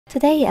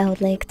Today I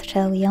would like to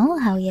show you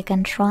how you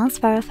can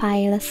transfer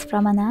files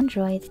from an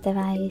Android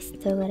device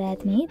to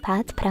REDMI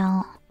Pad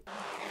Pro.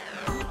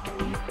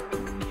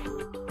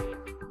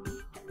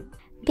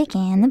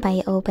 Begin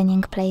by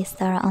opening Play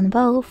Store on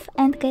both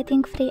and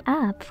getting free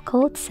app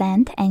called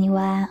Send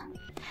Anywhere.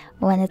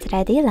 When it's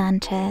ready,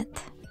 launch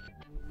it.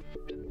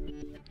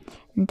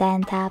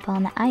 Then tap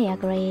on I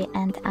agree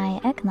and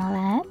I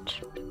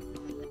acknowledge.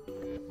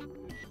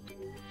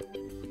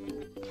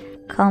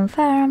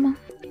 Confirm,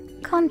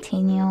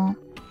 continue,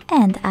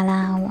 and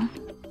allow.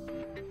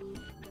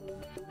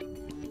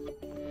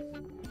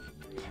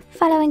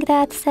 Following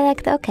that,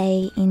 select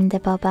OK in the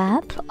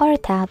pop-up or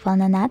tap on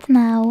Not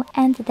Now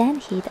and then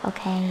hit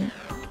OK.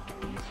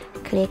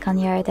 Click on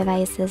your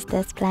device's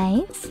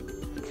displays.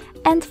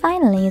 And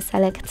finally,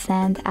 select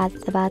Send at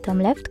the bottom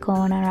left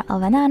corner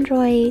of an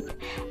Android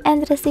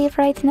and Receive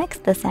right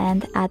next to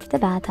Send at the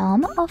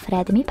bottom of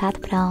REDMI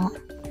Pad Pro.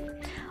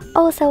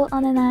 Also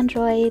on an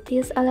Android,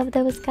 use all of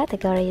those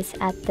categories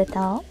at the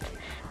top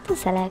to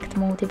select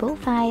multiple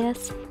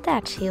files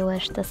that you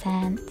wish to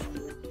send.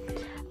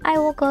 I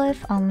will go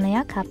with only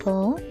a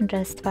couple,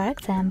 just for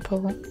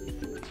example.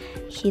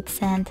 Hit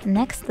Send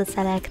next to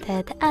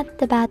Selected at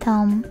the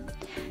bottom.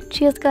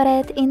 Choose Got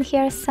It in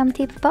Here's Some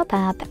Tip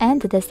pop-up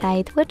and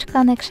decide which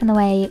connection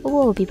way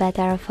will be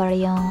better for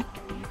you.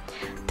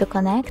 To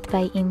connect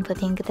by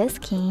inputting this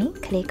key,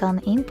 click on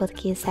Input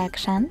Key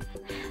section,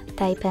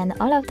 type in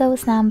all of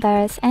those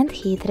numbers and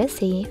hit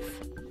Receive.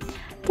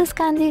 To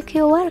scan the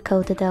QR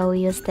code though,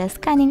 use the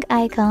scanning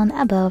icon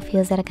above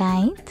User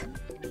Guide.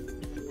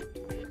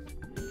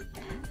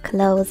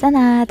 Close and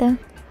add.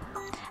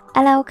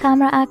 Allow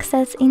camera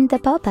access in the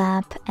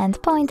pop-up and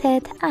point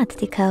it at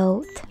the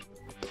code.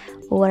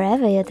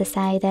 Wherever you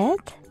decided,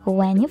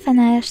 when you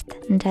finished,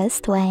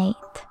 just wait.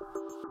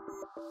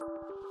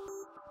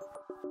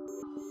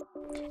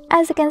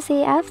 As you can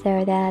see,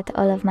 after that,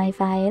 all of my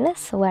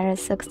files were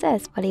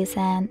successfully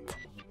sent.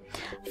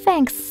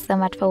 Thanks so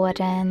much for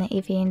watching.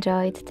 If you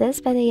enjoyed this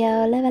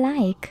video, leave a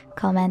like,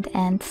 comment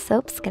and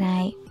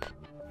subscribe.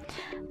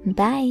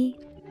 Bye!